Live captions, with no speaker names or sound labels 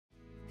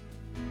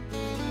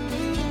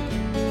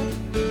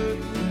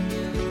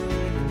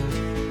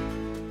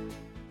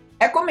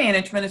Equine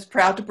Management is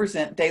proud to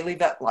present Daily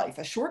Vet Life,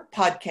 a short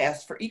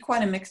podcast for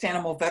equine and mixed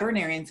animal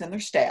veterinarians and their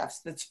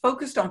staffs that's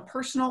focused on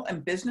personal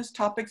and business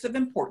topics of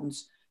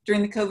importance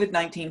during the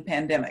COVID-19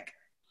 pandemic.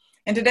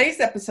 In today's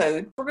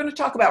episode, we're going to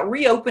talk about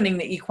reopening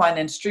the equine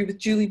industry with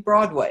Julie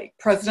Broadway,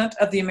 president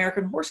of the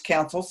American Horse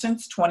Council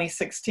since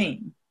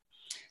 2016.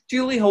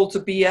 Julie holds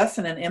a BS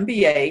and an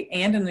MBA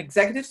and an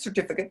executive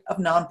certificate of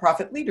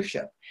nonprofit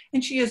leadership,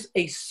 and she is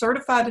a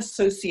certified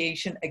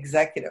association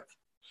executive.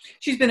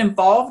 She's been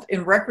involved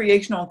in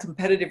recreational and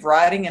competitive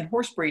riding and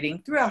horse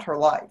breeding throughout her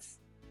life.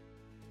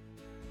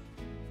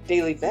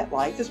 Daily Vet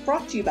Life is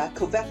brought to you by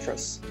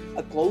Covetrus,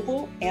 a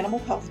global animal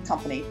health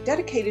company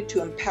dedicated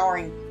to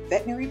empowering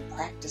veterinary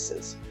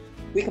practices.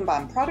 We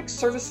combine products,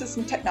 services,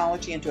 and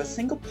technology into a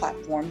single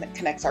platform that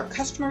connects our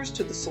customers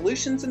to the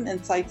solutions and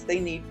insights they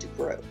need to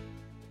grow.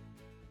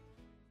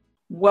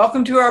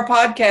 Welcome to our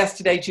podcast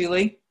today,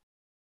 Julie.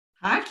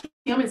 Hi,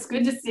 Kim. It's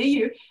good to see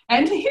you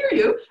and to hear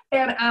you.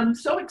 And I'm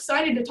so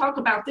excited to talk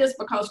about this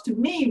because to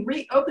me,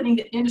 reopening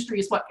the industry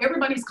is what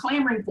everybody's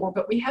clamoring for,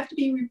 but we have to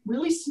be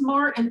really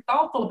smart and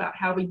thoughtful about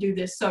how we do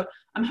this. So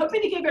I'm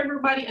hoping to give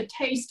everybody a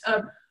taste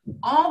of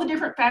all the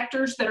different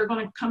factors that are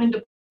going to come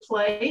into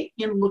play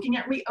in looking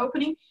at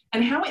reopening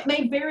and how it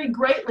may vary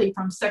greatly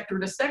from sector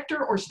to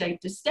sector or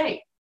state to state.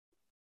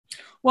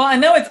 Well, I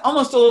know it's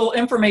almost a little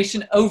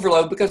information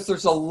overload because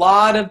there's a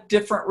lot of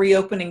different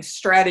reopening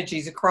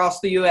strategies across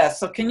the U.S.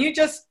 So can you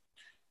just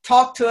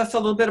talk to us a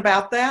little bit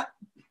about that?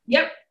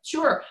 Yep,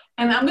 sure.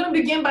 And I'm going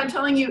to begin by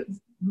telling you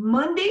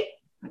Monday,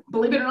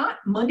 believe it or not,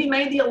 Monday,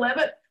 May the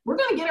 11th, we're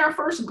going to get our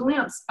first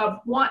glimpse of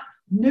what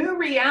new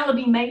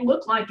reality may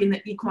look like in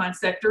the equine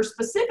sector,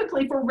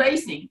 specifically for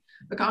racing,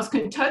 because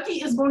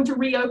Kentucky is going to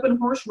reopen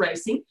horse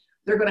racing.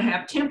 They're going to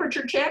have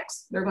temperature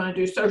checks. They're going to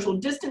do social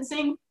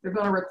distancing. They're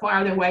going to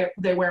require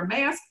they wear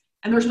masks.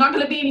 And there's not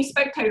going to be any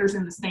spectators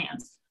in the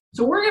stands.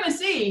 So we're going to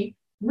see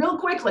real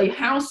quickly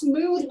how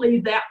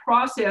smoothly that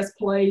process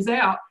plays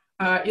out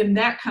in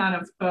that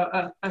kind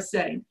of a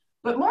setting.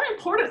 But more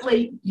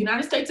importantly,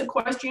 United States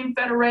Equestrian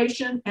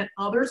Federation and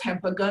others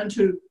have begun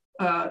to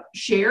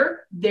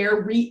share their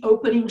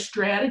reopening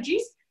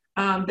strategies.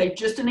 They've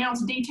just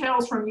announced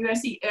details from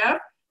USEF.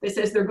 That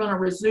says they're going to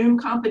resume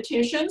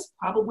competitions,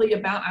 probably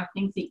about, I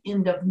think, the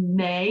end of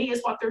May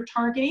is what they're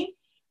targeting.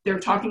 They're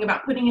talking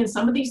about putting in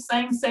some of these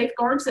same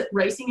safeguards that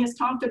racing has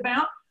talked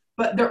about,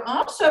 but they're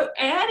also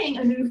adding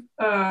a new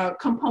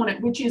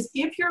component, which is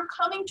if you're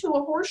coming to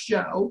a horse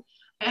show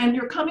and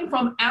you're coming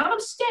from out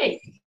of state,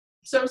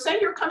 so say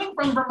you're coming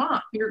from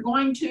Vermont, you're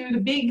going to the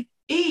Big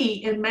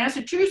E in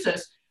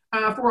Massachusetts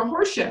for a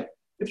horse show.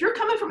 If you're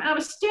coming from out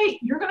of state,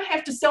 you're going to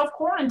have to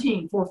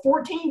self-quarantine for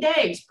 14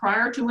 days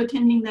prior to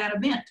attending that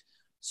event.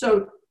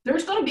 So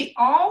there's going to be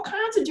all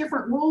kinds of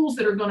different rules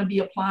that are going to be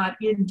applied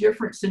in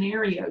different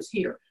scenarios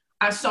here.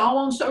 I saw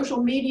on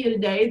social media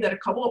today that a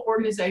couple of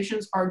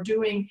organizations are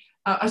doing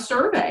a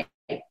survey,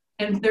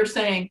 and they're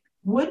saying,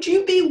 would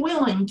you be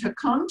willing to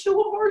come to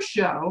a horse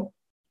show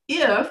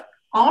if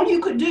all you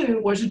could do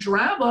was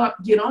drive up,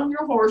 get on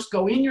your horse,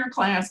 go in your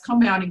class,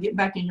 come out and get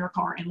back in your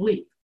car and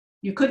leave?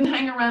 You couldn't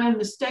hang around in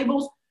the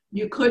stables.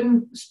 You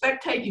couldn't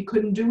spectate. You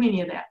couldn't do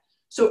any of that.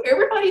 So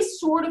everybody's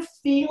sort of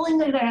feeling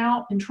it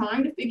out and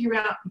trying to figure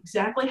out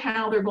exactly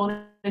how they're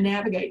going to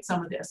navigate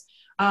some of this.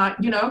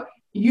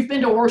 You've been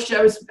to horse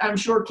shows, I'm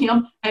sure,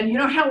 Kim, and you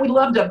know how we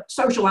love to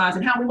socialize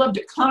and how we love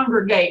to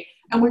congregate.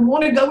 And we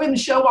want to go in the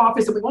show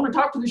office and we want to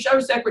talk to the show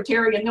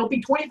secretary, and there'll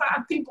be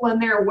 25 people in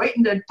there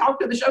waiting to talk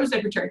to the show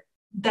secretary.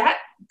 That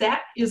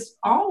is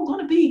all going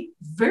to be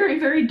very,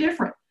 very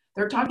different.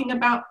 They're talking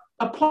about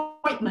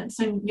appointments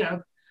and,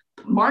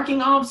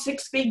 marking off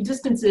 6 feet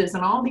distances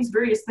and all these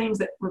various things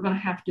that we're going to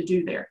have to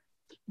do there.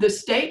 The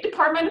State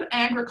Department of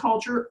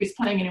Agriculture is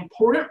playing an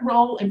important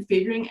role in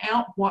figuring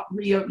out what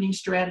reopening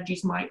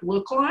strategies might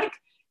look like,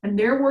 and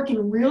they're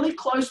working really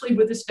closely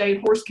with the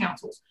state horse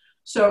councils.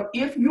 So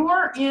if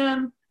you're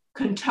in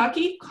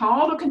Kentucky,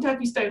 call the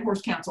Kentucky State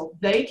Horse Council.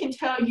 They can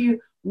tell you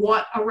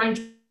what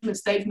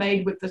arrangements they've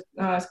made with the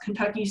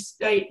Kentucky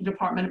State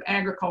Department of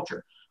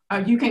Agriculture.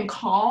 You can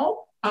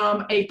call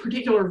a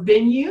particular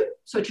venue,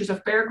 such as a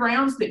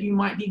fairgrounds that you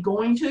might be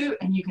going to,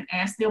 and you can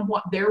ask them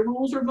what their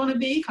rules are going to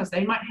be, because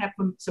they might have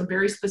some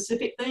very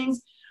specific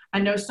things. I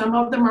know some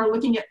of them are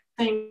looking at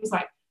things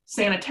like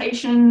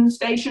sanitation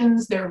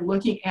stations. They're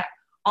looking at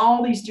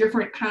all these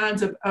different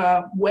kinds of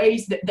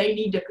ways that they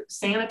need to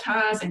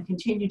sanitize and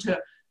continue to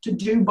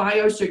do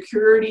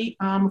biosecurity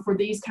for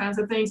these kinds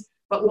of things.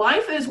 But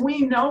life as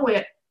we know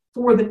it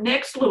for the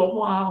next little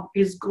while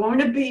is going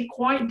to be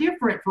quite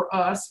different for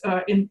us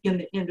in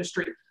the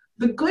industry.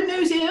 The good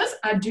news is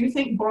I do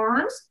think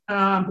barns,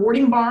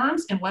 boarding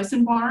barns and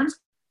lesson barns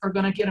are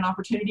going to get an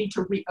opportunity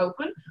to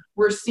reopen.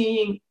 We're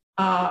seeing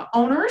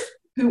owners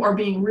who are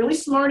being really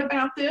smart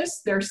about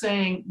this. They're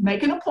saying,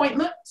 make an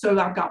appointment. So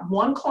I've got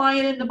one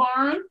client in the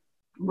barn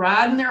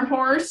riding their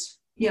horse,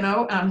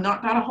 I've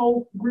not got a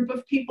whole group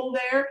of people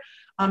there.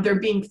 They're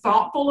being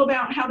thoughtful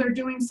about how they're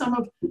doing some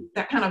of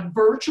that kind of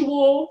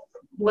virtual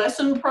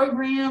lesson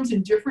programs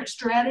and different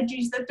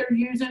strategies that they're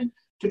using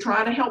to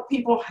try to help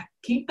people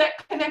keep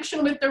that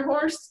connection with their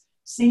horse,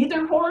 see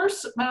their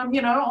horse,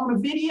 on a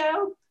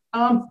video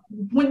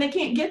when they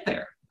can't get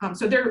there.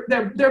 So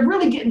they're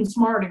really getting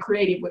smart and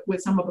creative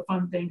with some of the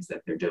fun things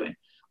that they're doing.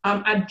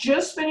 I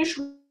just finished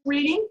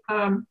reading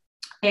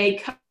a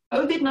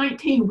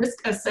COVID-19 risk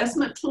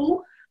assessment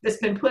tool that's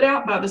been put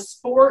out by the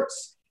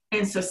Sports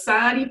and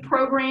Society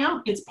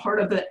program. It's part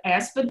of the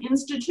Aspen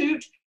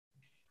Institute.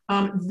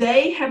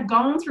 They have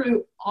gone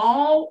through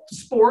all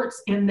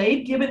sports and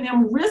they've given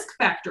them risk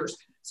factors.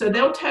 So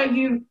they'll tell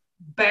you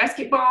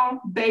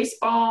basketball,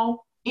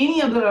 baseball,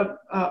 any of the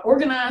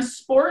organized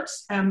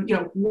sports,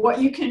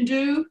 what you can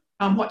do,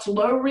 what's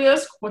low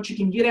risk, what you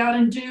can get out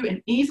and do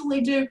and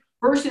easily do,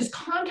 versus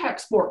contact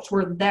sports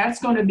where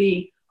that's going to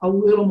be a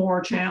little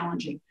more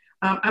challenging.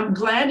 I'm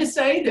glad to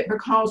say that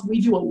because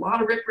we do a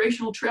lot of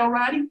recreational trail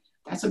riding,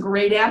 that's a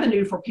great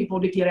avenue for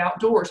people to get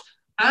outdoors.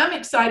 I'm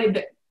excited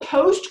that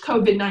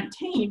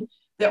post-COVID-19,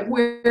 that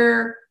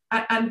where,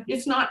 and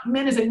it's not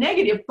meant as a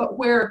negative, but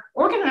where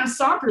organized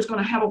soccer is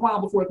going to have a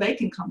while before they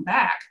can come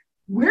back,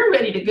 we're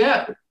ready to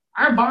go.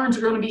 Our barns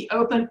are going to be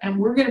open and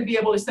we're going to be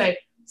able to say,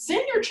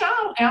 send your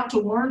child out to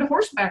learn to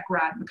horseback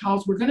ride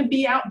because we're going to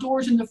be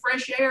outdoors in the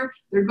fresh air.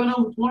 They're going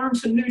to learn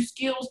some new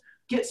skills,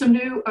 get some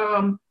new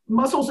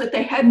muscles that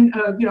they hadn't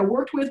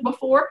worked with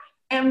before.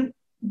 And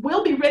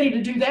we'll be ready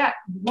to do that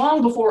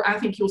long before I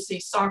think you'll see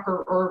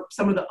soccer or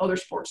some of the other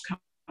sports come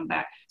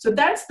back. So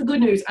that's the good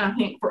news, I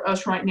think, for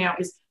us right now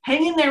is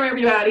hang in there,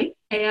 everybody,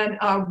 and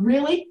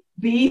really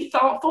be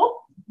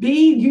thoughtful,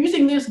 be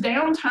using this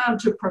downtime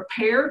to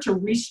prepare to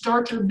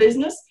restart your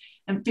business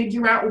and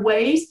figure out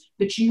ways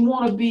that you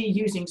want to be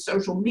using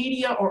social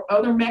media or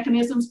other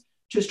mechanisms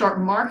to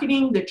start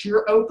marketing that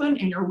you're open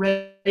and you're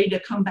ready to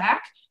come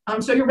back.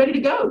 So you're ready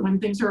to go when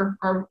things are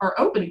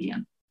open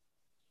again.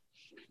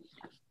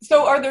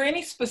 So are there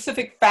any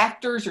specific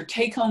factors or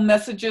take-home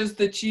messages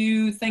that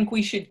you think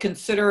we should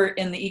consider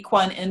in the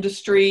equine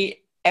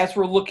industry as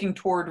we're looking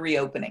toward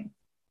reopening?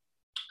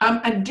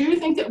 I do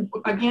think that,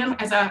 again,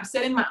 as I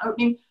said in my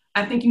opening,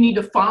 I think you need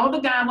to follow the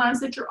guidelines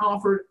that you're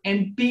offered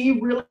and be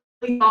really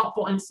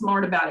thoughtful and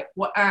smart about it.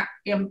 What I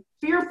am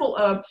fearful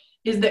of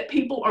is that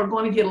people are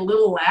going to get a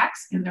little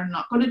lax and they're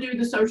not going to do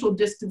the social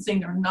distancing.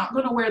 They're not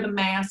going to wear the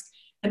mask.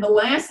 And the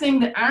last thing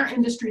that our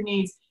industry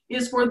needs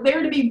is for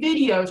there to be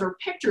videos or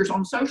pictures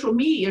on social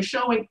media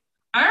showing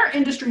our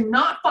industry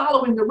not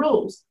following the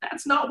rules.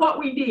 That's not what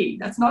we need.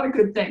 That's not a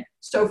good thing.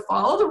 So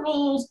follow the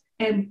rules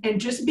and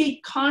just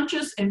be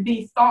conscious and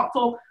be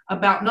thoughtful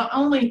about not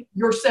only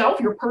yourself,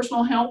 your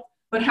personal health,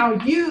 but how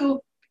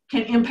you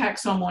can impact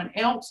someone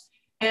else.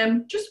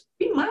 And just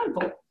be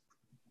mindful.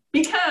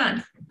 Be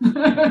kind.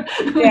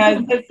 Yeah,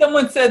 as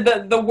someone said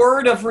that the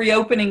word of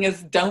reopening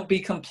is don't be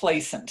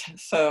complacent.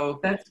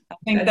 So I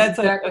think that's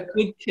exactly a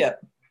good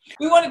tip.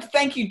 We wanted to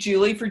thank you,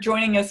 Julie, for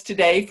joining us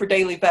today for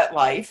Daily Vet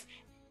Life.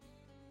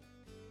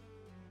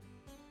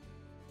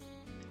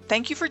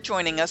 Thank you for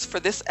joining us for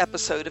this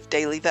episode of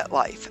Daily Vet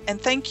Life,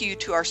 and thank you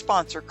to our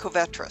sponsor,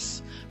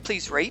 Covetrus.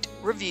 Please rate,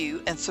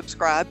 review, and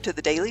subscribe to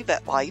the Daily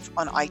Vet Life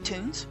on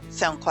iTunes,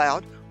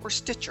 SoundCloud, or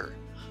Stitcher.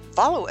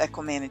 Follow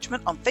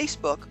Equimanagement on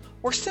Facebook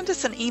or send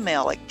us an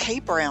email at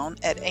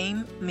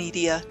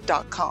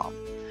kbrown@aimmedia.com.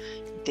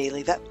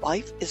 Daily Vet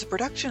Life is a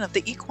production of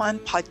the Equine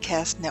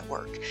Podcast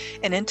Network,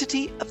 an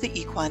entity of the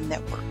Equine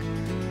Network.